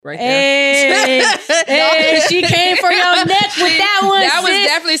right there. Hey, she came for your neck with that one. That was sis.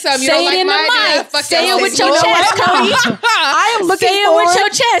 definitely something. You Say don't it like in my the idea? mic. Fuck Say that it with shit. your chest, Cody. I am looking Say it forward. with your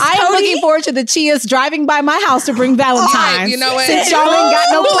chest, I am Cody. looking forward to the Chias driving by my house to bring Valentines. You know what? Since y'all ain't got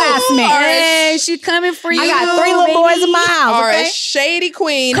no classmates. Hey, she coming for you. I got 3 little boys in my house. Or Okay? a shady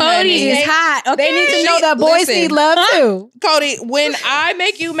queen. Cody honey. is hot. Okay, They need to know that boys Listen. need love too. Cody, when I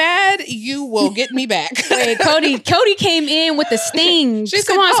make you mad, you will get me back. Wait, Cody came in with the sting. She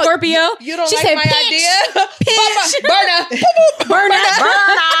Come said, on, "Oh, Scorpio. You don't she like said, my pinch, idea? pinch.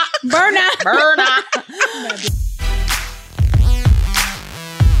 Burner. Burner.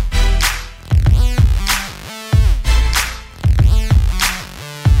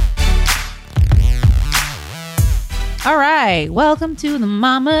 All right. Welcome to the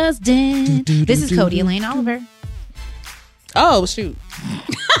Mama's Den. This is Cody Elaine Oliver. Oh, shoot.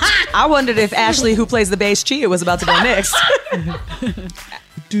 I wondered if Ashley, who plays the bass Chia, was about to go next.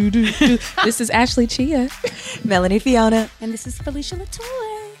 This is Ashley Chia. Melanie Fiona. And this is Felicia Latour.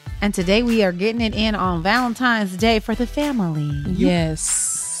 And today we are getting it in on Valentine's Day for the family.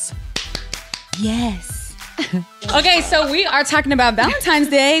 Yes. Yes. Okay, so we are talking about Valentine's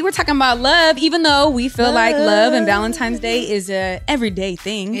Day. We're talking about love, even though we feel like love and Valentine's Day is a everyday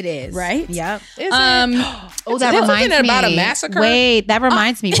thing. It is. Right? Yep. Is it? Oh, that Wasn't reminds it me. about a massacre? Wait, that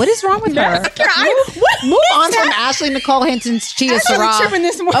reminds me. What is wrong with her? Move on from Ashley Nicole Hinton's Chia Sarah. tripping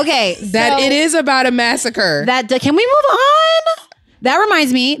this morning. Okay, That so it is about a massacre. Can we move on? That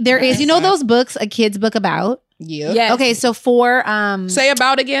reminds me. There is, you know, those books, a kid's book about. Yeah. Yes. Okay, so for Say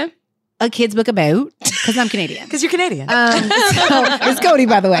about again. a kid's book about, because I'm Canadian. Because you're Canadian. So it's Cody,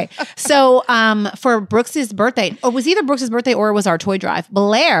 by the way. So for Brooks's birthday, it was either Brooks's birthday or it was our toy drive.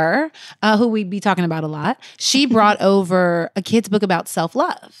 Blair, who we'd be talking about a lot, she brought over a kid's book about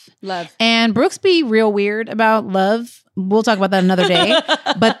self-love. Love. And Brooks be real weird about love. We'll talk about that another day.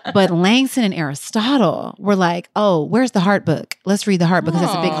 But Langston and Aristotle were like, oh, where's the heart book? Let's read the heart book because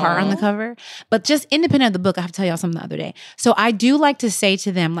there's a big heart on the cover. But just independent of the book, I have to tell y'all something the other day. So I do like to say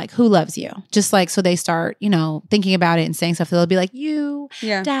to them, like, who loves you? Just like, so they start, thinking about it and saying stuff. They'll be like, you,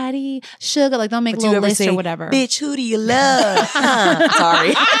 Yeah. daddy, sugar. Like they'll make But a you little ever list say, or whatever. bitch, who do you love?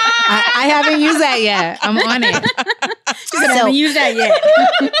 Sorry. I haven't used that yet. I'm on it. I haven't used that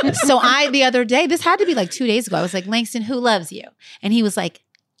yet. So the other day, this had to be like 2 days ago. I was like, Langston, who loves you? And he was like,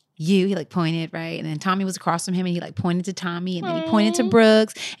 you. He like pointed, right? And then Tommy was across from him and he like pointed to Tommy and then he pointed to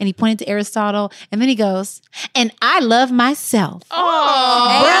Brooks and he pointed to Aristotle. And then he goes, and I love myself.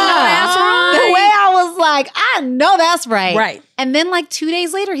 Oh, that's right. The way I was like, I know that's right. Right. And then like 2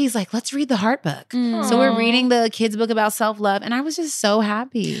 days later, he's like, let's read the heart book. So we're reading the kids' book about self-love. And I was just so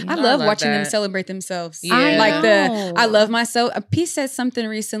happy. I love love watching them that. celebrate themselves. Yeah. I Like know. I love myself. A piece said something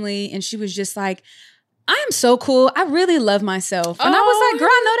recently and she was just like, I am so cool. I really love myself. And I was like, girl,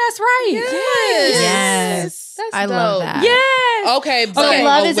 I know that's right. Yes. That's I love dope. that. Yes. Okay, but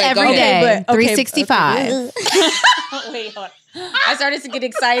Love is every go day. ahead. but- okay, 365. Wait, hold on. I started to get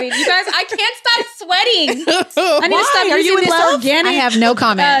excited. You guys, I can't stop sweating. I need to stop Are using you in this love? organic. I have no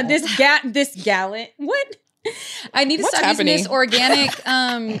comment. This gallant. What? I need to What's stop happening? using this organic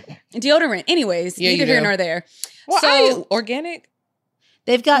deodorant. Anyways, Yeah, neither you here do. nor there. Well, organic.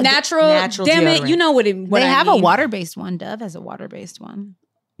 They've got Natural damn it, deodorant. you know what I they have a mean. water-based one. Dove has a water-based one.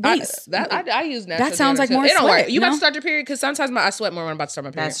 I Wait, use natural. that sounds deodorant like too. more It don't sweat, work. You about no? to start your period because sometimes I sweat more when I'm about to start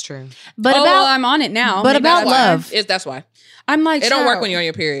my period. That's true. But oh, about well, I'm on it now. but Maybe about that's why. love. That's why. I'm like, It don't work child. when you're on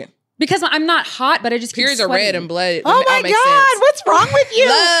your period. Because I'm not hot, but I just keep Periods are sweating. red and blood. Oh my God, what's wrong with you?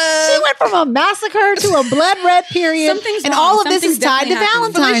 Love. She went from a massacre to a blood red period. Something's and wrong. all of this Something's is tied to definitely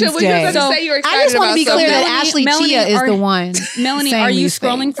happening. Valentine's Felicia, when you Day. were going So, to say you were I excited just want to about be clear something. that Ashley Melanie, Chia is are- the one. Melanie, saying are you these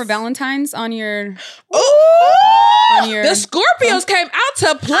scrolling things. for Valentine's on your The Scorpios came out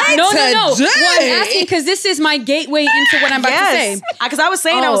to play No. today. Well, I'm asking because this is my gateway into what I'm about to Yes. say. Because I was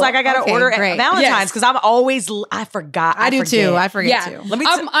saying, I was Oh, like, I got to okay, order great. Valentine's Yes. because I'm always, I forgot. I do too. I forget Yeah, too. Let me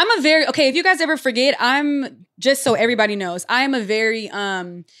I'm a very okay. If you guys ever forget, I'm just so everybody knows. I am a very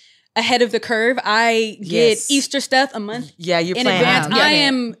ahead of the curve. I get Yes. Easter stuff a month Yeah, you're in playing. advance. Yeah. I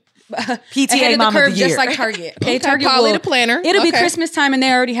am PTA ahead of the mom of curve, the year. just like Target. Okay, Target. Polly will- the planner. It'll be Okay. Christmas time, and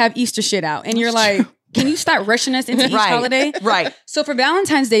they already have Easter shit out, and you're like, can you start rushing us into each Right. holiday? Right. So for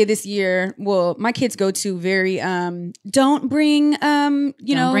Valentine's Day this year, well, my kids go to very don't bring Don't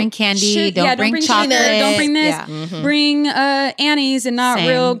bring candy, don't bring sugar, chocolate. don't bring this, Yeah. bring Annie's and not Same.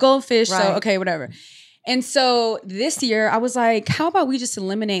 real goldfish. So Right. okay, whatever. And so this year I was like, how about we just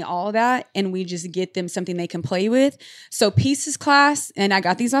eliminate all that and we just get them something they can play with? So Pieces class, and I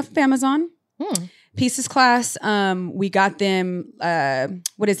got these off of Amazon. Pieces class, we got them,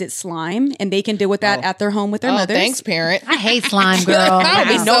 slime, and they can deal with that at their home with their mothers. Thanks, parent. I hate slime, girl.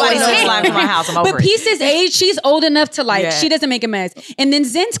 Nobody knows slime from my house. I'm over But it. Pieces age, she's old enough to she doesn't make a mess. And then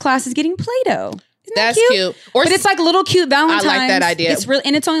Zen's class is getting Play-Doh. Isn't that cute? Or but it's like little cute Valentines. I like that idea. It's really,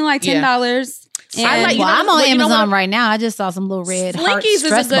 and it's only like $10. And I'm on Amazon right now. I just saw some little red heart Slinkies is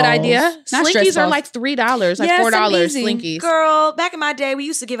a good idea. Not Slinkies are like $3, like $4. Slinkies. Girl, back in my day, we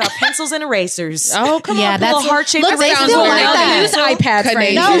used to give out pencils and erasers. Oh, come on. That's little heart-shaped look, they erasers. still very like nice. that. They use iPads,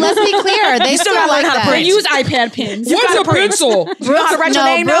 right? No, let's be clear. They still still gotta learn like how to that. print. They use iPad pens. What's a pencil? You know how to write your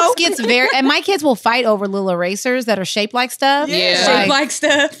name, Brooks though? gets and my kids will fight over little erasers that are shaped like stuff. Yeah. Shaped like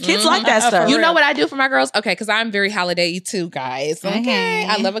stuff. Kids like that stuff. You know what I do for my girls? Okay, because I'm very holiday-y too, guys. Okay.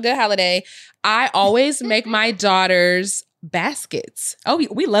 I love a good holiday. I always make my daughters baskets. Oh,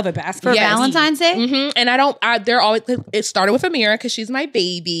 we love a basket. For Valentine's Day? Mm-hmm. And they're always, it started with Amira because she's my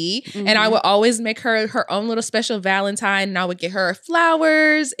baby. Mm-hmm. And I would always make her own little special Valentine. And I would get her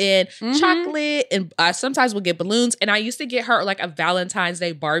flowers and chocolate. And sometimes we'll get balloons. And I used to get her like a Valentine's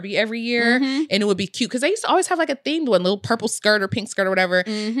Day Barbie every year. And it would be cute because they used to always have like a themed one, little purple skirt or pink skirt or whatever.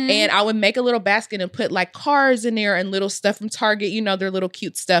 And I would make a little basket and put like cards in there and little stuff from Target. You know, their little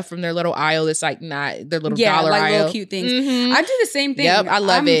cute stuff from their little aisle. It's like not their little dollar like aisle. little cute things. I do the same thing. Yep, I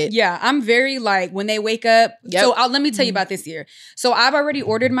love it. Yeah, I'm very like when they wake up. Yep. So let me tell you about this year. So I've already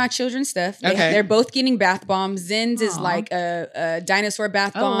ordered my children's stuff. They're both getting bath bombs. Zen's is like a dinosaur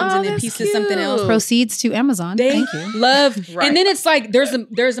bath bombs, and then Pieces something else. Proceeds to Amazon. They Thank you. love, and then it's like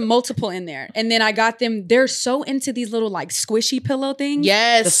there's a multiple in there, and then I got them. They're so into these little like squishy pillow things.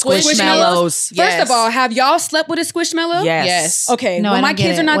 Yes, The Squishmallows. First of all, have y'all slept with a Squishmallow? Yes. Okay. No, when I my don't get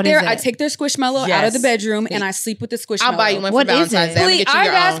kids it. are not What there, is I it? take their Squishmallow out of the bedroom and I sleep with the Squishmallow. I'll buy you one for What is Valentine's it? Day. I'm gonna Please, get you I've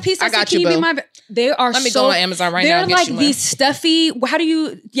your asked own. Pieces I got to you, be boo. my. They are Let me so. go on Amazon right now They're and get like you one. these stuffy. How do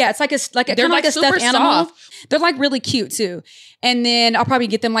you? Yeah, it's like a They're kind of like a super stuffed animal. soft. They're like really cute too. And then I'll probably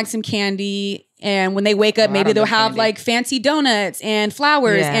get them like some candy. And when they wake up, I maybe don't they'll do have candy. like fancy donuts and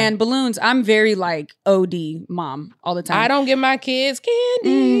flowers Yeah. and balloons. I'm very like OD mom all the time. I don't give my kids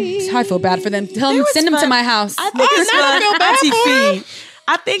candy. I feel bad for them. Send them to fun. my house. I think it's fun. feel bad Auntie for Fee.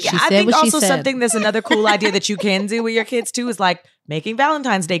 I think said what she also said. something that's another cool idea that you can do with your kids too is like making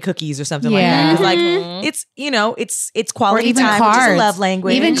Valentine's Day cookies or something Yeah. like that. 'Cause, like it's Or quality even time, cards. which is a love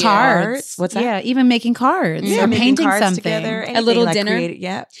language. Even Yeah. cards. What's that? Yeah, even making cards Yeah, or making painting cards something. together. A little anything, dinner. creative-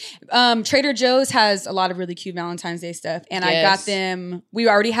 Yeah. Trader Joe's has a lot of really cute Valentine's Day stuff, and I Yes. got them. We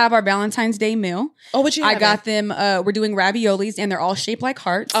already have our Valentine's Day meal. Oh, what you? I got them. We're doing raviolis, and they're all shaped like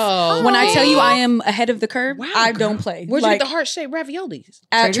hearts. Oh, When I tell you I am ahead of the curve, I don't play. where'd you Like, get the heart shaped raviolis?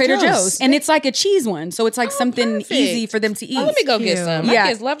 at Trader Trader Joe's. Joe's, and it's like a cheese one, so it's like something perfect. easy for them to eat. Oh, let me go get Cute. some. My Yeah.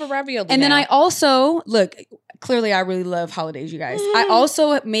 kids love a ravioli. And then now. I also look. Clearly, I really love holidays, you guys. I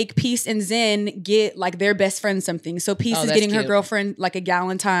also make Peace and Zen get like their best friend something. So Peace is that's getting her cute. girlfriend like a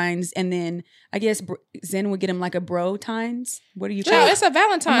Galentine's, and then I guess Zen would get him like a bro-tines. What do you call No, it? it's a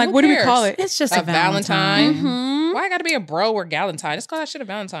Valentine. I'm like, Who what do we cares? call it? It's just A a Valentine. Valentine. Why I gotta be a bro or Galentine? Just call that shit a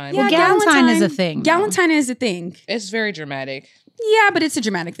Valentine. Well, Galentine is a thing, though. Galentine is a thing. It's very dramatic. Yeah, but it's a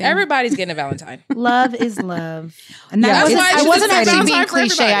dramatic thing. Everybody's getting a Valentine. Love is love. And Yeah, that's that's why why I it's wasn't exciting. actually being Valentine for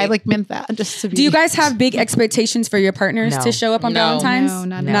cliche. everybody. I like meant that just to be. Do you guys have big expectations for your partners No. to show up on No. Valentine's? No,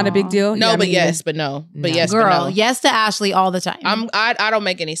 not Not at a big all. deal. No, Yeah, but me yes, but no. But No. yes, girl? but no. Yes to Ashley all the time. I don't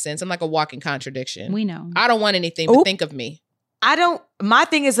make any sense. I'm like a walking contradiction. we know. I don't want anything but Oop. think of me. I don't. My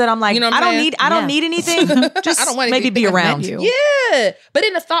thing is that I'm like, You know what I'm I don't saying? need. I don't Yeah. need anything. Just I don't want maybe anything be to around. met you. Yeah, but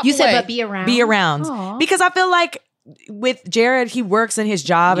in a thoughtful You said, way. but be around. Be around Aw. because I feel like with Jared, he works in his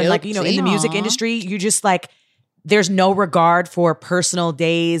job and Yep, like in the see? music Aw. industry, you just like there's no regard for personal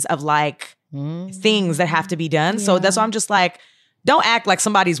days of like things that have to be done. So that's why I'm just like. Don't act like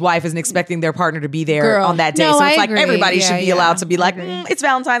somebody's wife isn't expecting their partner to be there Girl. on that day. No, so it's I like agree. everybody Yeah, should be yeah. allowed to be like, I agree. it's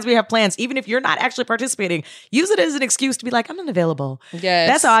Valentine's, we have plans. Even if you're not actually participating, use it as an excuse to be like, I'm not available. Yes.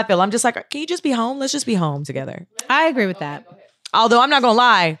 That's how I feel. I'm just like, can you just be home? Let's just be home together. I agree with that. Although I'm not gonna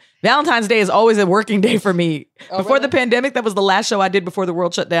lie, Valentine's Day is always a working day for me. Before the pandemic, that was the last show I did before the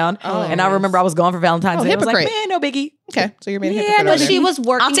world shut down. And I remember I was gone for Valentine's Day. I was like, hypocrite. man, no biggie. Okay, so you're being a Yeah, hypocrite. but over she there. was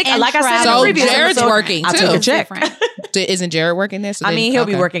working. I'll take, and like I said, in the So traveling. previous Jared's episode, working, I'll too. take a It's check. different. Isn't Jared working this? I mean, he'll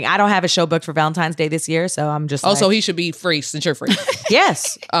be working. I don't have a show booked for Valentine's Day this year, so I'm just Oh, like, so he should be free since you're free.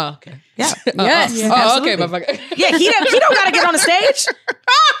 yes. Oh, okay. Yeah. Yes. Oh, okay, Absolutely. motherfucker. Yeah, he don't gotta get on the stage.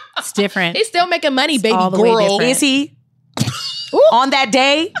 It's different. He's still making money, baby all the way girl. different. Is he? on that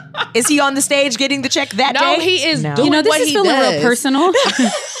day? Is he on the stage getting the check that day? No, he is doing You know, this what is he feeling does. real personal.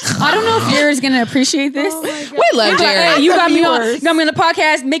 I don't know if Jared's gonna appreciate this. We love Like, Jared. hey, you got me on the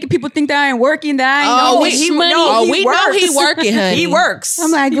podcast, making people think that I ain't working, that I ain't Oh, no he- money. no, he we know he working, honey. He works.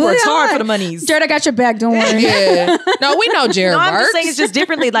 I'm like, he works good hard God. for the monies. Jared, I got your back. Don't worry. Yeah. No, we know Jared No, I'm works. just saying it's just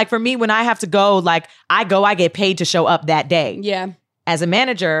differently. Like for me, when I have to go, like I get paid to show up that day. Yeah. As a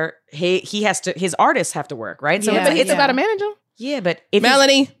manager, he has to. His artists have to work, right? So Yeah, But it's about a manager. but if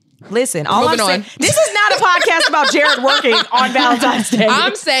Melanie, listen, all I'm Moving saying, on. this is not a podcast about Jared working on Valentine's Day.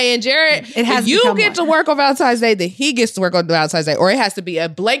 I'm saying, Jared, It has if you become get one. to work on Valentine's Day, then he gets to work on Valentine's Day. Or it has to be a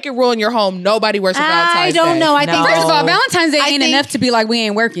blanket rule in your home. Nobody works on Valentine's Day. I don't know. I think No. First there's of all, Valentine's Day I ain't think- enough to be like, we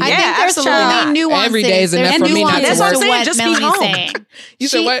ain't working. I Yeah, think there's absolutely certainly not. nuances. Every day is enough There's for me not to nuances work. That's what I'm saying, what just be Melanie's home. saying. You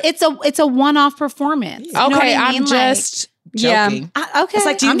said what? It's a one-off performance. You know what Okay, I mean? I'm just Yeah. joking. Okay. It's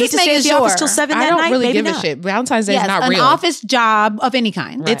like, do you I'm need just to stay making at the office sure. till 7 I that don't night? really Maybe give a not. shit. Valentine's Day Yes, is not an real. office job of any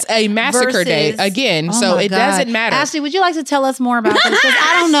kind. It's a massacre day Versus- again, Oh so my it God. doesn't matter. Ashley, would you like to tell us more about this? Because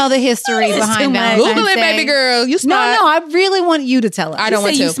I don't know the history behind too much. Valentine's Google it, Day. baby girl. You No, smart. no, I really want you to tell us. I don't You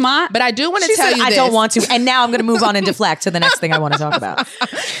want say to. you smart? But I do want to She tell said, you I this. don't want to. And now I'm going to move on and deflect to the next thing I want to talk about.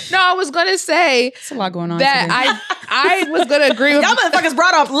 No, I was going to say There's a lot going on that today. I was going to agree with Y'all motherfuckers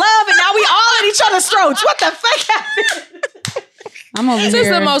brought up love and now we all at each other's throats. What the fuck happened? I'm over This here. is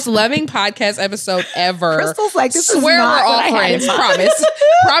the most loving podcast episode ever. Crystal's like, this is Swear not we're what all I had in friends. mind. Promise.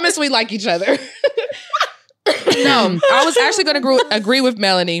 Promise we like each other. No, I was actually going to agree with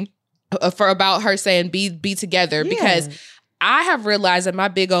Melanie for about her saying be together because I have realized at my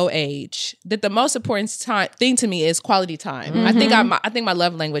big old age that the most important thing to me is quality time. I think my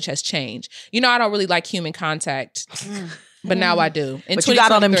love language has changed. You know, I don't really like human contact, but now I do. In But you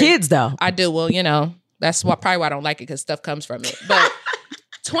got all them 2023, kids though. I do. Well, you know, that's probably why I don't like it because stuff comes from it. But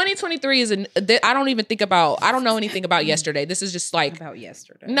 2023 is I don't know anything about yesterday. This is just like about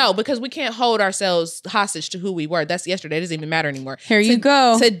yesterday. no, because we can't hold ourselves hostage to who we were. That's yesterday. It doesn't even matter anymore. Here you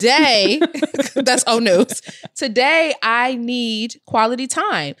go. Today, that's old news. Today, I need quality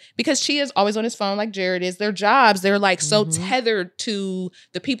time because Chia is always on his phone like Jared is. Their jobs, they're like so tethered to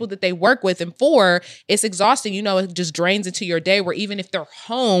the people that they work with and for. It's exhausting. You know, it just drains into your day where even if they're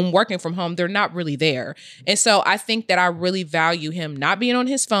home, working from home, they're not really there. And so I think that I really value him not being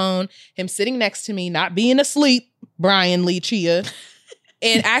on his phone, him sitting next to me, not being asleep, Brian Lee Chia,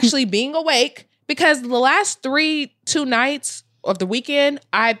 and actually being awake because the last 2 nights of the weekend,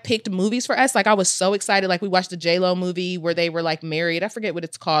 I picked movies for us. Like I was so excited. Like we watched the J-Lo movie where they were like married. I forget what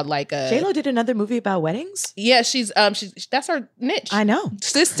it's called. Like J-Lo did another movie about weddings? yeah, she's that's her niche. I know.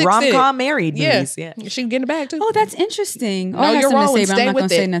 Sticks in it. Rom-com married Yeah. movies. Yeah. She can get in the bag too. Oh, that's interesting. Oh, No, I got you're something wrong. to say, but Stay I'm not with going it.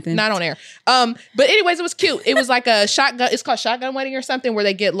 to say nothing. Not on air. But anyways, it was cute. It was like a shotgun. It's called Shotgun Wedding or something, where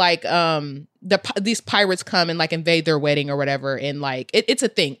they get like these pirates come and like invade their wedding or whatever, and like it's a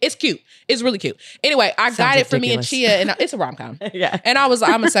thing. It's cute. It's really cute. Anyway, I got it for me and ridiculous. Chia, and it's a rom-com. Yeah. And I'm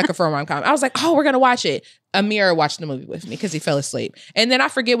a sucker for a rom-com. I was like, oh, we're gonna watch it. Amir watched the movie with me because he fell asleep, and then I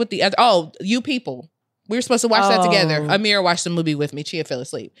forget what the other. Oh, You People. We were supposed to watch that together. Amir watched the movie with me. Chia fell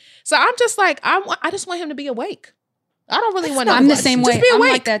asleep. So I'm just like, I just want him to be awake. I don't really want to. I'm the same way. Just be I'm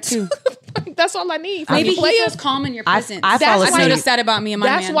awake. like that too. That's all I need. Maybe Maybe he play feels it. calm in your I presence. fall I've asleep. noticed that about me and my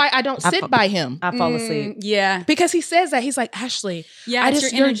That's man. why I don't sit by him. I fall asleep. Yeah. Because he says that. He's like, Ashley, Yeah, I it's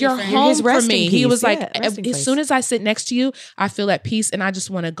just your you're energy, friend. home His for resting me. He place. was like, Yeah, resting as place. soon as I sit next to you, I feel at peace and I just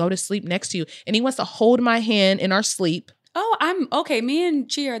want to go to sleep next to you. And he wants to hold my hand in our sleep. Oh, I'm okay. Me and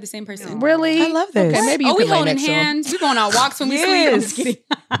Chia are the same person. Really? I love this. Okay, maybe you Oh, we can lay holding next to him. hands. We going on walks when we sleep. I'm Yes. just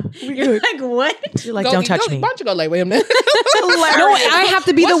kidding. You're like, what? You're like, don't touch me. Why don't you go lay with him then? No, I have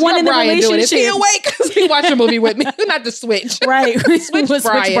to be the What's one your in the Brian doing? Is he relationship. awake? Because he watched a movie with me. Not the switch. Right. Switch We'll switch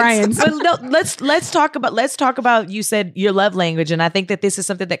Brian's. Brian's. But no, let's talk about you said your love language, and I think that this is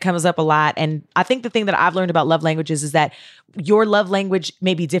something that comes up a lot. And I think the thing that I've learned about love languages is that your love language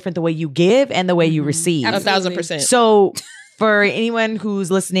may be different the way you give and the way you receive. 1,000%. So for anyone who's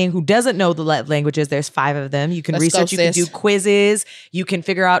listening who doesn't know the love languages, there's 5 of them. You can Let's research, go, you can sis. do quizzes, you can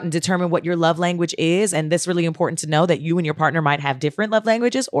figure out and determine what your love language is. And that's really important to know that you and your partner might have different love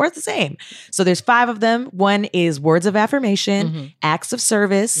languages or the same. So there's 5 of them. One is words of affirmation, acts of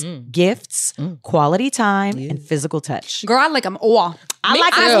service, gifts, quality time, and physical touch. Girl, I like them all. I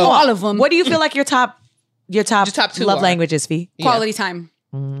like too. them all of them. What do you feel like your top Your top 2 love are? languages, Fee? Quality time.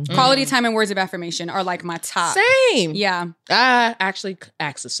 Quality time and words of affirmation are like my top. Same. Yeah. Actually,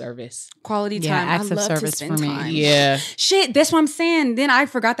 acts of service. Quality Yeah, time. acts I of love service to spend for me. time. Yeah. Shit, that's what I'm saying. Then I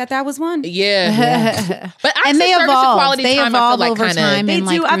forgot that was one. Yeah. But acts And they of service evolve. and quality They time, I evolve feel like over kinda, time. They and,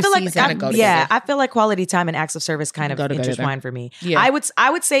 do. like, I feel like through season. go yeah, together. I feel like quality time and acts of service kind of Go together. intertwine for me. Yeah. I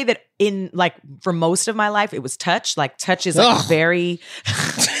would say that in like for most of my life it was touch. Like touch is like very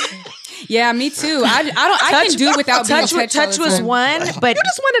Yeah, me too. I can do without being touch. touched all Touch the was time. one, but You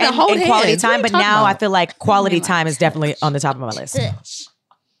just wanted to hold and quality hands. What time. are you But talking now I about? feel like quality time is definitely on the top of my list. I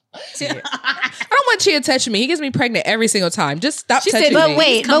don't want Chia touching me. He gets me pregnant every single time. Just stop She said, touching But me.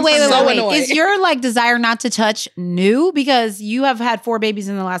 wait, So wait. annoying. Is your like desire not to touch new because you have had 4 babies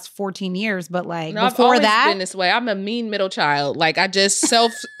in the last 14 years? But like No, I've before always that, been this way. I'm a mean middle child. Like I just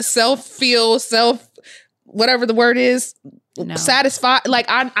whatever the word is, No. satisfied. Like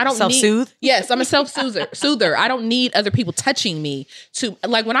I don't Self-soothe? need. Yes, I'm a soother. I don't need other people touching me to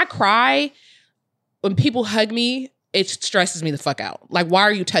like when I cry. When people hug me, it stresses me the fuck out. Like, why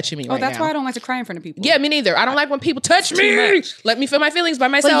are you touching me Oh, right that's now? why I don't like to cry in front of people. Yeah, me neither. I don't like when people touch me. Let me feel my feelings by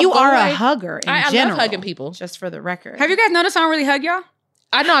myself. but you Go are away. a hugger. In I general, love hugging people. Just for the record, Have you guys noticed I don't really hug y'all?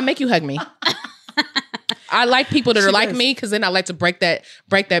 I know I make you hug me. I like people that are like me because then I like to break that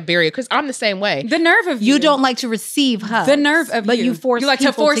barrier because I'm the same way. The nerve of You don't like to receive hugs. The nerve of but you. you force You like to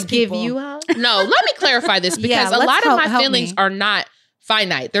people force give people. you hugs. No, let me clarify this because Yeah, a let's lot of my help feelings me. are not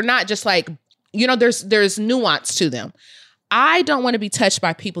finite. They're not just like, there's nuance to them. I don't want to be touched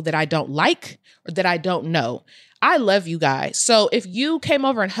by people that I don't like or that I don't know. I love you guys. So if you came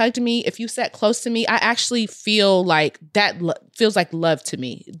over and hugged me, if you sat close to me, I actually feel like that feels like love to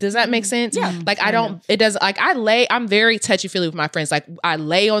me. Does that make sense? Yeah. Like it does. Like I'm very touchy-feely with my friends. Like I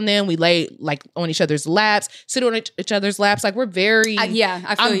lay on them. We lay like on each other's laps, sit on each other's laps. Like we're very, I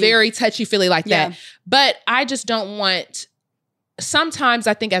feel I'm you. very touchy-feely like Yeah. that. But I just don't want, sometimes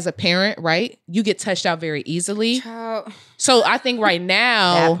I think as a parent, right, you get touched out very easily. Child. So I think right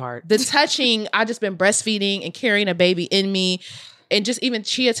now, That part. the touching, I just been breastfeeding and carrying a baby in me. And just even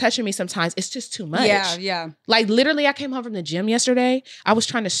Chia touching me sometimes, it's just too much. Yeah. Like literally, I came home from the gym yesterday. I was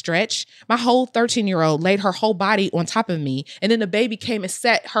trying to stretch. My whole 13-year-old laid her whole body on top of me. And then the baby came and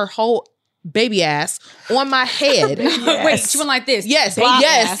set her whole baby ass on my head. Wait, she went like this. Yes, Bob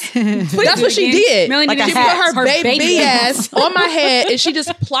yes. ass. Please That's do what it she again. did. Melanie Like did she it put again. her baby ass on my head and she just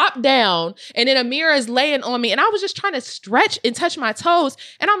plopped down. And then Amira is laying on me. And I was just trying to stretch and touch my toes.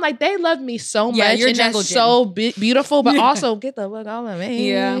 And I'm like, they love me so much. Yeah, you're and jungle that's gym. so beautiful, but also get the fuck off of me.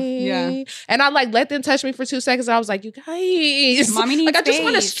 Yeah. And I like let them touch me for 2 seconds. I was like, you guys. Mommy needs like I just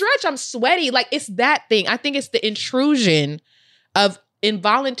want to space. stretch. I'm sweaty. Like it's that thing. I think it's the intrusion of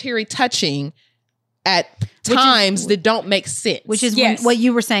involuntary touching at times that don't make sense. Which is Yes. what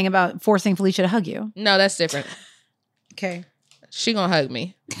you were saying about forcing Felicia to hug you. No, that's different. Okay. She gonna hug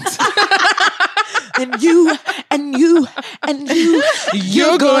me. And you,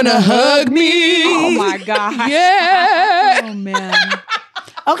 you're gonna hug me. Oh my God. Yeah. Oh man.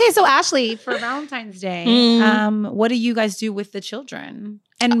 Okay, so Ashley, for Valentine's Day, what do you guys do with the children?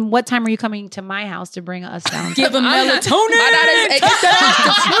 And what time are you coming to my house to bring us Valentine's? Give them melatonin.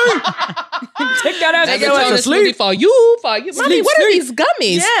 Take that out. Take that smoothie for you. Mommy, Sleep, what are sleep. these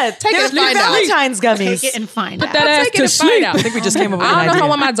gummies? Yeah, Take it and they're find out. Valentine's gummies. Take it and find out. that ass Take it to and find sleep. out. I think we just came up with I an don't know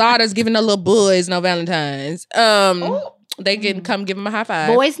idea. how my daughter's giving the little boys no Valentines. They can come give them a high five.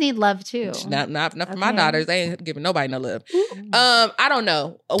 Boys need love too. Not for my Okay. daughters. They ain't giving nobody no love. I don't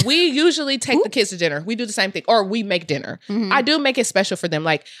know. We usually take the kids to dinner. We do the same thing, or we make dinner. I do make it special for them.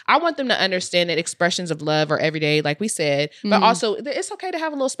 Like I want them to understand that expressions of love are every day, like we said. But also, it's okay to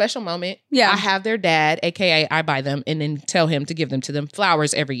have a little special moment. Yeah. I have their dad, aka I buy them, and then tell him to give them to them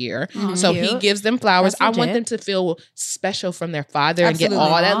flowers every year. So he Cute. gives them flowers. That's I want legit. them to feel special from their father and Absolutely. get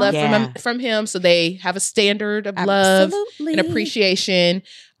all that love Yeah. from him. So they have a standard of love and appreciation.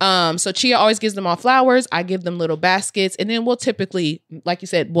 So Chia always gives them all flowers. I give them little baskets, and then we'll typically, like you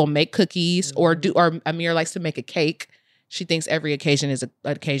said, we'll make cookies or Amir likes to make a cake. She thinks every occasion is an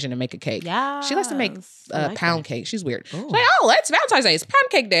occasion to make a cake. Yeah. She likes to make like pound cake. She's weird. She's like, oh, it's Valentine's Day. It's pound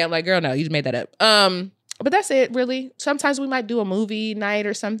cake day. I'm like, girl, no, you just made that up. But that's it, really. Sometimes we might do a movie night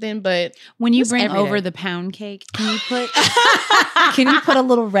or something, but When you It's bring every over day. the pound cake, can you put a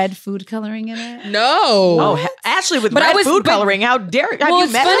little red food coloring in it? no. Oh, Ashley with But I red was- food but- coloring. How dare have Well, you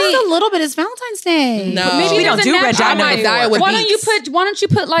it's met funny- her? Just a little bit. It's Valentine's Day. No. But maybe We don't there's do a red natural- dye no I might dye it with Why beets. don't you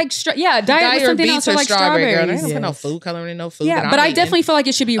put like dye it with something else or like strawberry. Girl, I strawberries? ain't put no food coloring in no food. Yeah, that but I'm I eating. definitely feel like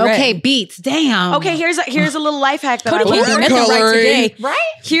it should be red. Okay, beets. Damn. Okay, here's a little life hack that Cody I can't do learned. nothing right Coloring. today. Right?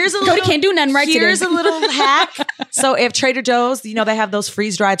 Here's a Cody little. can't do nothing right Here's today. a little hack. So if Trader Joe's, you know, they have those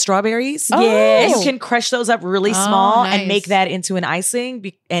freeze-dried strawberries. Yes. You can crush those up really small nice. and make that into an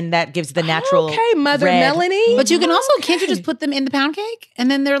icing. And that gives the natural Okay, Mother red. Melanie. But you can also, can't you just put them in the pound cake?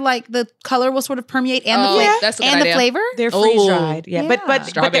 And then they're like, the color will sort of permeate and Oh, the flavor. that's a good and idea. the flavor. They're Oh. freeze-dried. Yeah. But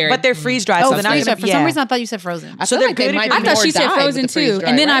Strawberry. but they're freeze-dried. Oh, so they're not freeze-dried. gonna, For some reason, I thought you said frozen. I So feel they're like they good if might you're- be I thought more she said dyed with frozen the too, freeze-dried,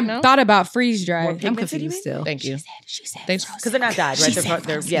 and then right? I No? thought about freeze dried. I'm pigmented, confused you mean? still. Thank you. She said Thanks. because they're not dyed, right?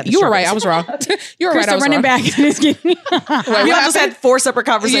 They're You were right. I was wrong. You were right. I Crystal was running wrong. back. Just kidding. Wait, We what all just happened? had 4 separate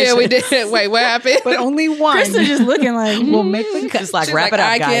conversations. Yeah, we did. Wait, what happened? But only one. Crystal just looking like, will make the cut. Just like She's wrap like, it up,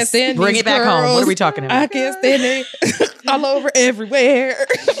 I guys. can't stand Bring these it back home. What girls. are we talking about? I can't stand it. All over, everywhere.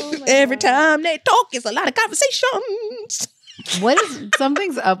 Every time they talk, it's a lot of conversations. What is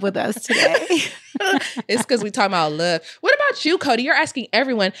something's up with us today? It's because we talking about love. What about you, Cody? You're asking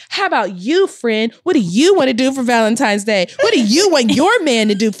everyone. How about you, friend? What do you want to do for Valentine's Day? What do you want your man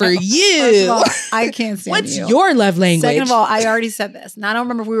to do for First of you? all, I can't stand What's you. your love language? Second of all, I already said this. Now, I don't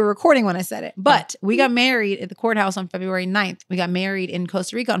remember if we were recording when I said it, but we got married at the courthouse on February 9th. We got married in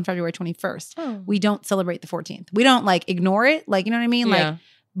Costa Rica on February 21st. Oh. We don't celebrate the 14th. We don't like ignore it. Like, you know what I mean? Yeah. Like,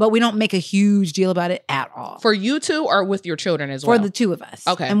 but we don't make a huge deal about it at all. For you two or with your children as For well? the two of us.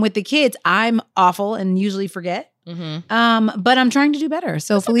 Okay. And with the kids, I'm awful and usually forget. Mm-hmm. But I'm trying to do better.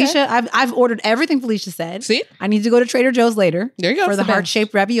 So Felicia, I've ordered everything Felicia said. See? I need to go to Trader Joe's later. There you go. For the It's the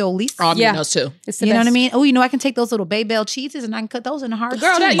heart-shaped raviolis. Oh, I'm Yeah. getting those too. it's the You know what I best. mean? Oh, you know I can take those little Baybell cheeses and I can cut those into hearts.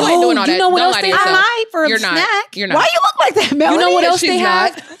 Girl, too. that you ain't doing all you that. know what Don't else lie to they I yourself. might for You're a not. snack. You're not. Why you look like that, Melanie? You know what Yeah, else she's they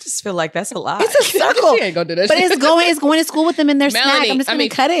not. have? I just feel like that's a lot. It's a circle. She ain't gonna do that But shit. it's going to school with them in their snack. Melanie, I'm just I going mean,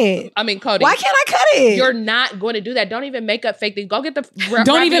 to cut it. I mean, Cody. Why can't I cut it? You're not going to do that. Don't even make up fake things. Go get the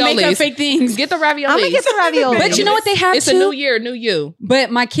Don't even make up raviolis. fake things. Get the raviolis. I'm going to get the ravioli. But you know what they have It's too? a new year, new you.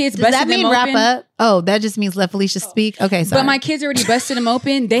 But my kids Does busted that mean them wrap open. up? Oh, that just means let Felicia speak? Okay, sorry. But my kids already busted them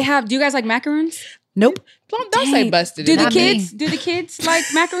open. They have. Do you guys like macaroons? Nope. Don't say Dang. busted. Do it. the Not me. kids? Do the kids like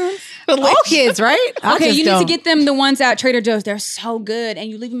macaroons? All kids, right? I Okay, just you need to don't. get them the ones at Trader Joe's. They're so good, and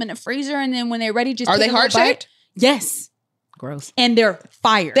you leave them in the freezer, and then when they're ready, just Are take they a little heart bite. shaped? Yes, Gross. and they're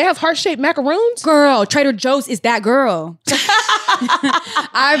fire. They have heart shaped macaroons. Girl, Trader Joe's is that girl.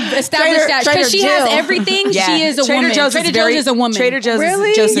 I've established that Trader because she has Jill. everything. Yeah. She is a Trader woman. Joe's Trader is Joe's very, is a woman. Trader Joe's Really?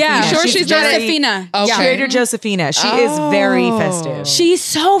 is Josephina. Yeah, Sure she's not a- Josephina. Okay. Yeah. Trader Josephina. She is very festive. She's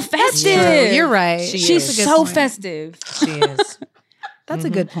so festive. You're right. She She's is. That's a good so point. festive. She is. That's a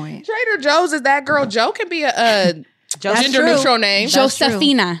good point. Trader Joe's is that girl. Joe can be a That's gender true. neutral name. That's true.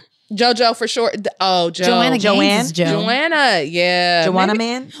 Josephina. JoJo for short. Oh, Joe. Joanna Gaines Joanne? is Joe. Joanna. Yeah. Joanna Maybe-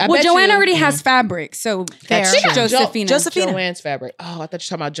 Man. I Well, bet Joanna you- already has fabric, so that's Fair. Josephina. Josephina. Joanne's fabric. Oh, I thought you were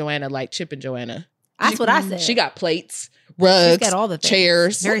talking about Joanna, like Chip and Joanna. That's what I said. She got plates, rugs, got all the things.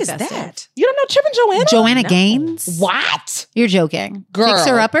 chairs. Very What is festive. that? You don't know Chip and Joanna? Joanna No. Gaines? What? You're joking. Girl,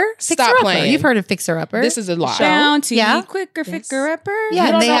 Fixer Upper? stop Fixer Upper. playing. You've heard of Fixer Upper. This is a lie. Bounty, Yeah. quicker, Yes. ficker upper. Yeah, You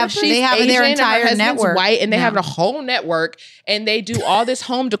and don't they know have- she's they have their Asian and her entire husband's network. white, and they No. have a whole network, and they do all this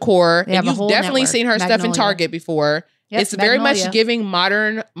home decor. They have And a you've whole definitely network. seen her stuff in Magnolia. Target before. Yep, It's very much Magnolia. giving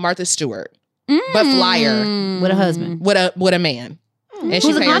modern Martha Stewart, but flyer With a husband. with a man, and Who's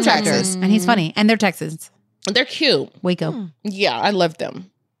she a pay her contractor. taxes. And he's funny. And they're Texans. They're cute. Waco. Yeah, I love them.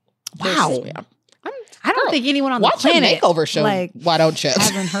 They're Wow. so- yeah. I don't Girl, think anyone on the Watch a planet makeover show. like Why don't you?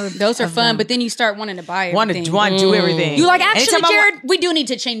 haven't heard Those are of fun, them. but then you start wanting to buy Want everything. to do everything. You like, actually, Anytime I wa- Jared, we do need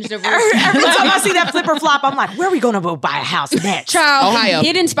to change the rules. Every time I see that flipper flop, I'm like, where are we going to go buy a house next? Child, Ohio.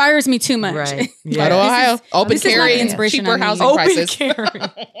 it inspires me too much. Right. Go to Ohio. Open this is not carry, the inspiration cheaper I need. housing Open prices. carry.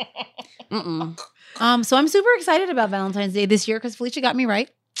 So I'm super excited about Valentine's Day this year because Felicia got me right.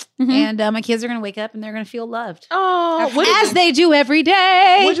 Mhm. And my kids are going to wake up and they're going to feel loved. Oh, what As they do every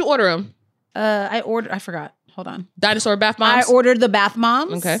day. What'd you order them? I forgot. Hold on. Dinosaur bath bombs. I ordered the bath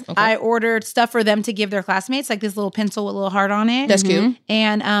moms. Okay, okay. I ordered stuff for them to give their classmates, like this little pencil with a little heart on it. That's cute.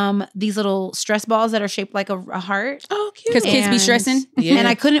 And these little stress balls that are shaped like a heart. Oh, cute. Because kids be And- stressing. Yeah. And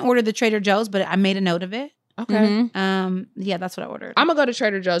I couldn't order the Trader Joe's, but I made a note of it. Okay. Mhm. Yeah, that's what I ordered. I'm gonna go to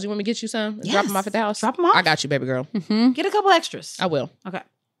Trader Joe's. You want me to get you some? Drop Yes. them off at the house. Drop 'em off. I got you, baby girl. Mhm. Get a couple extras. I will. Okay.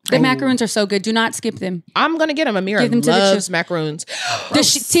 The macaroons are so good. Do not skip them. I'm gonna get them. Amira Give them to the loves macaroons.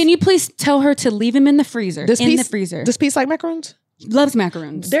 Can you please tell her to leave them in the freezer? This in piece, the freezer. Does Peace like macaroons? Loves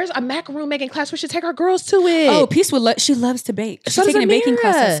macaroons. There's a macaroon making class. We should take our girls to it. Oh, Peace would she loves to bake. She's So does taking a baking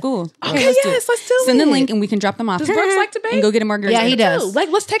class Amira. at school. Okay, let's do yes, it. let's do Send it. the link and we can drop them off. Does Brooks like to bake? And go get a margarita. Yeah, he does. Like,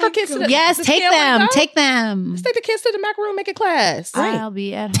 let's take our kids to the. Yes, does take Cam wanna them. go? Take them. Let's take the kids to the macaroon making class. I'll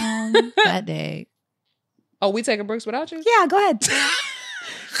be at home that day. Oh, we taking Brooks without you? Yeah, go ahead.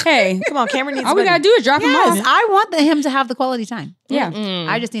 Hey, Come on, Cameron needs all we money. gotta do is drop them Yes, off. I want him to have the quality time. Yeah. Mm.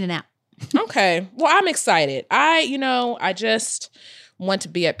 I just need a nap. Okay. Well, I'm excited. I just want to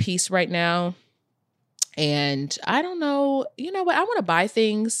be at peace right now. And I don't know, you know what? I want to buy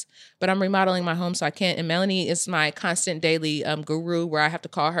things, but I'm remodeling my home, so I can't. And Melanie is my constant daily guru, where I have to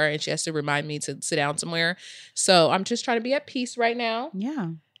call her and she has to remind me to sit down somewhere. So I'm just trying to be at peace right now. Yeah.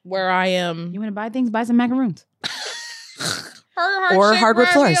 Where I am. You want to buy things? Buy some macaroons. Or hardwood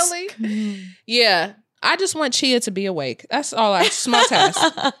floors. Yeah. I just want Chia to be awake. That's all small task.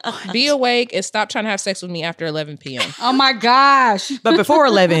 Be awake and stop trying to have sex with me after 11 p.m. Oh my gosh. But before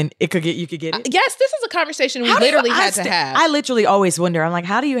 11, you could get it. Yes, this is a conversation we literally had to have. I literally always wonder. I'm like,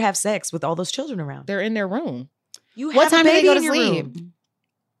 how do you have sex with all those children around? They're in their room. You have What time a do they baby go to in your sleep? room.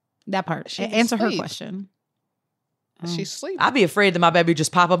 That part. She Answer her sleep. question. She's sleeping. I'd be afraid that my baby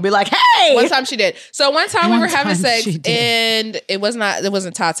just pop up and be like, hey! One time she did. So one time we One were having time sex she did. and it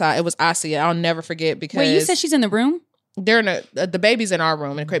wasn't Tata, it was Asia. I'll never forget because Wait, you said she's in the room? they're in the baby's in our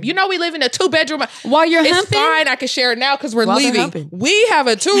room in the crib. You know we live in a 2-bedroom. While you're It's humping? fine. I can share it now because we're While they're leaving. humping. We have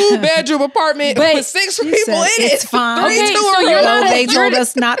a 2-bedroom apartment But with 6 She people said, in it. it's fine. Three Okay, so tour you're rooms. not They told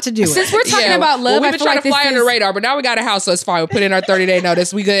us not to do Since it. we're talking about love, Well, we've I been feel trying like to fly this under is... the radar, but now we got a house, so it's fine. We're putting our 30-day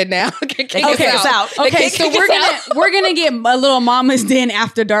notice. We good now. Kick us out. They Okay, can't so kick us out. we're gonna get a little Mama's Den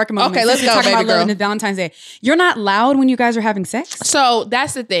after dark moment. Okay, let's Since we're go, talking baby about love girl. and Valentine's Day. You're not loud when you guys are having sex? So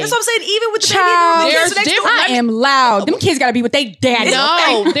that's the thing. That's what I'm saying. Even with the Child, baby in the room, there's next door. different- I am loud. Them kids gotta be with they daddy.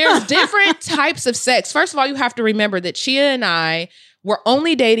 No, there's different types of sex. First of all, you have to remember that Chia and I were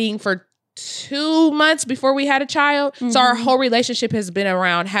only dating for 2 months before we had a child. So our whole relationship has been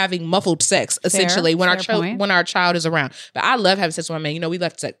around having muffled sex, essentially, when fair point. when our child is around. But I love having sex with my man. You know, we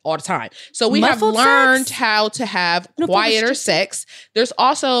left sex all the time. So we Muffled have learned sex? how to have No, quieter sex. There's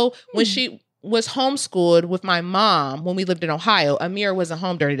also when she was homeschooled with my mom when we lived in Ohio, Amir wasn't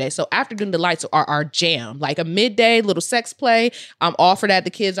home during the day. So afternoon delights are our jam. Like a midday little sex play. I'm all for that.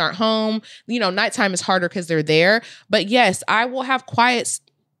 The kids aren't home. You know, nighttime is harder because they're there. But yes, I will have quiet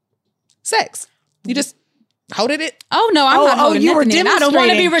sex. You just holding it. Oh no, I'm not holding you were nothing in. I don't want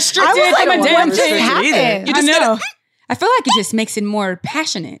to be demonstrating. restricted. I was like, from a damn what just thing. happened? You I just know. I feel like it just makes it more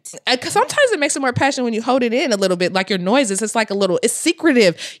passionate. Because sometimes it makes it more passionate when you hold it in a little bit, like your noises. It's like it's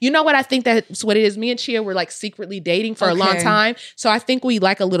secretive. You know what? I think that's what it is. Me and Chia were like secretly dating for a long Okay. time. So I think we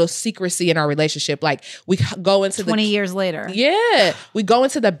like a little secrecy in our relationship. Like we go into 20 years later. Yeah. We go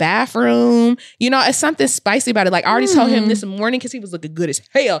into the bathroom. You know, it's something spicy about it. Like I already told him this morning because he was looking good as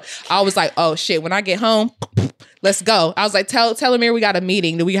hell. I was like, oh shit, when I get home, let's go. I was like, tell Amir we got a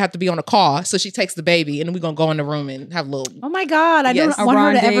meeting that we have to be on a call. So she takes the baby and then we're going to go in the room and have a little. Oh my God. I Yes. don't want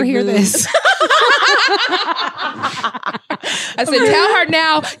her to ever hear rendezvous. this. I said, tell her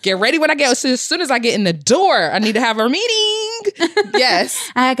now, get ready when I get, so as soon as I get in the door, I need to have our meeting.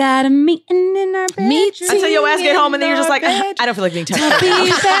 Yes. I got a meeting in our bedroom. Until your ass get home and then you're just like, I don't feel like being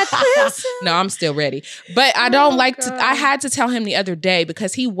touched. No, I'm still ready. But I don't like to, I had to tell him the other day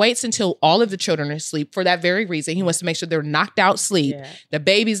because he waits until all of the children are asleep for that very reason. He wants to make sure they're knocked out sleep. Yeah. The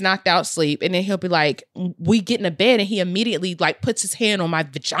baby's knocked out sleep. And then he'll be like, we get in the bed and he immediately like puts his hand on my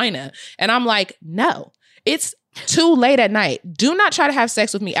vagina. And I'm like, no, it's too late at night. Do not try to have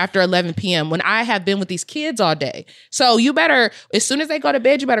sex with me after 11 p.m. when I have been with these kids all day. So you better, as soon as they go to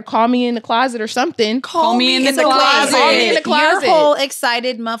bed, you better call me in the closet or something. Call me in the closet. Call me in the closet. Your whole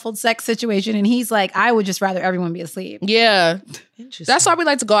excited, muffled sex situation. And he's like, I would just rather everyone be asleep. Yeah. Interesting. That's why we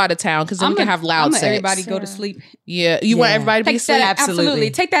like to go out of town because then we can have loud sex. Everybody go to sleep. Yeah. You want everybody to be Take asleep? that, absolutely.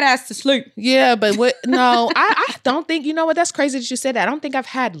 Take that ass to sleep. Yeah, but what? No, I don't think, you know what? That's crazy that you said that. I don't think I've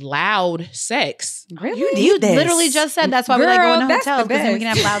had loud sex. Really? You need this. Literally just said that's why we like Girl, going to that's hotels the because then we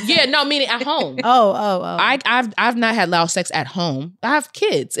best. can have loud sex. Yeah, no, meaning at home. Oh. I've not had loud sex at home. I have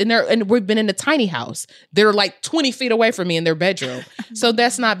kids and we've been in a tiny house. They're like 20 feet away from me in their bedroom. So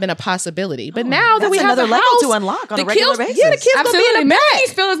that's not been a possibility. But now that That's we have another a level house to unlock on the a regular kids- basis. Yeah, the kids gonna be Absolutely. in the Melanie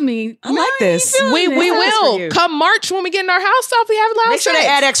bed. feels me. I like this. We This is for will. you. Come March when we get in our house, I'll be having loud Make sure sex. they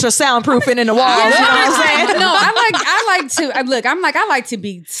add extra soundproofing in the walls. You know what I'm saying? No, I like to look. I like to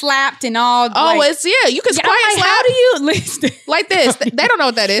be slapped and all. Oh, like, it's you can I'm quiet like, slap how do you listen? like this. They don't know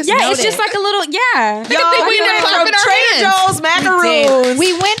what that is. Yeah, Know it's just that. like a little. Yeah, They think we in there From clapping our Trader hands. Joe's macaroons.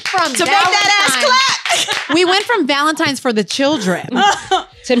 We went from to make that ass clap. We went from Valentine's for the children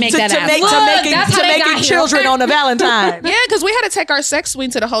to make that ass to clap. making children on a Valentine. Yeah, because we had to take our sex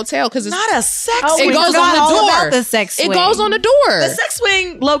swing to the hotel because it's Not a sex Oh, swing. we it goes forgot on the all door. about the sex It swing. goes on the door. The sex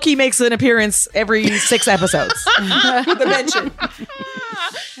swing low-key makes an appearance every 6 episodes. The mention.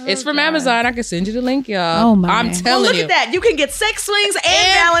 It's from Amazon. I can send you the link, y'all. Oh, my. I'm Well, telling Look you. at that. You can get sex swings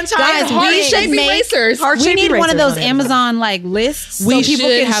and And Guys, we heart-shaped should make erasers. we need one of those erasers. Amazon like lists. We so people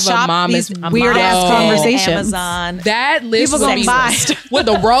should can have a shop mama's- these a weird ass mama- conversations. Amazon. That list People would be gonna buy. Well,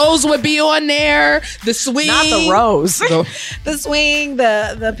 the rose would be on there. The swing, Not the rose. The swing,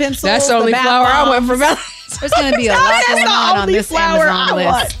 the pencil. That's the only bath flower I want bombs. for Valentine's. There's going to be a lot That's going the on only this flower Amazon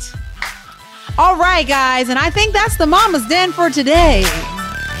I list. All right, guys, and I think that's the Mama's Den for today.